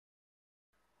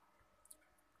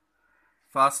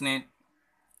First need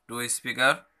 2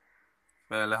 speaker.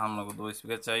 पहले हम लोग को 2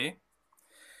 स्पीकर चाहिए।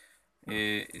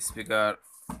 ये स्पीकर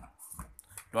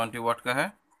 20 वाट का है।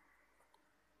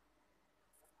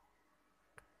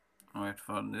 Wait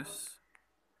for this.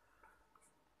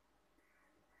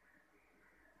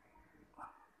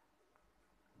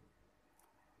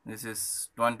 This is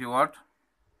 20 watt,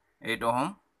 8 ohm.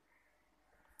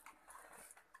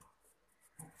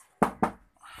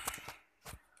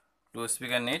 To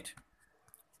speaker need,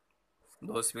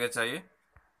 2 speaker चाहिए।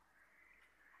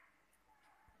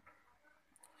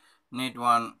 Need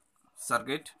 1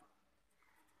 circuit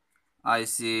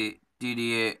IC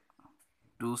TDA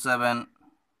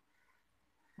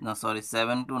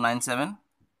 7297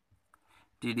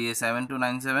 TDA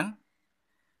 7297.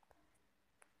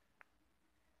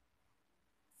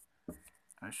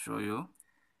 I show you.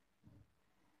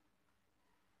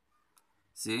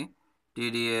 See,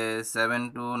 TDA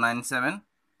 7297.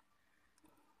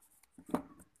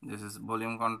 This is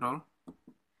volume control.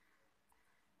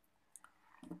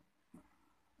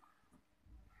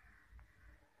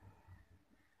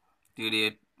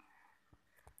 TDA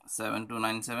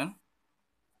 7297.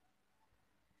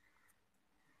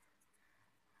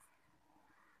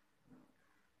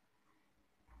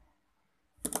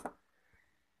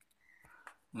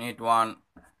 Need 1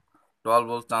 12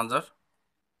 volt charger.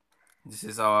 This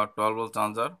is our 12 volt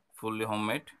charger, fully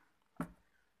homemade.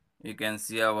 You can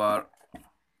see our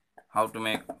how to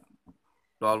make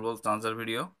 12 volt charger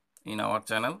video in our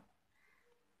channel.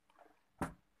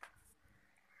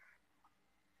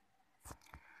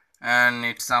 And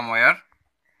need some wire,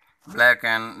 black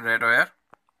and red wire,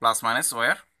 plus minus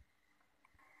wire.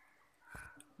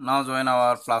 Now join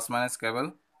our plus minus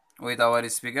cable with our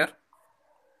speaker.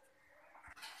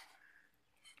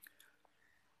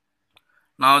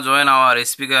 Now join our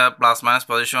speaker plus minus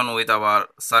position with our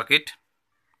circuit.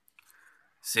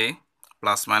 See,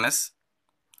 plus minus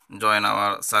join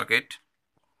our circuit.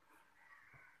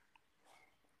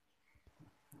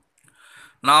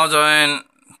 Now join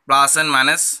plus and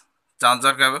minus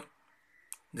charger cable.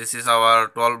 This is our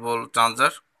 12 volt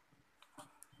charger.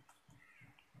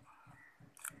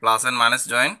 Plus and minus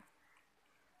join,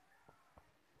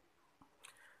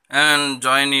 and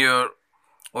join your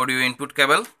audio input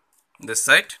cable. This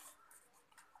side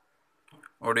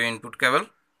audio input cable,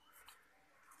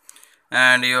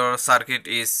 and your circuit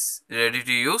is ready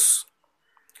to use.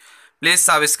 Please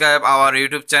subscribe our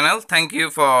YouTube channel. Thank you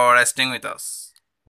for resting with us.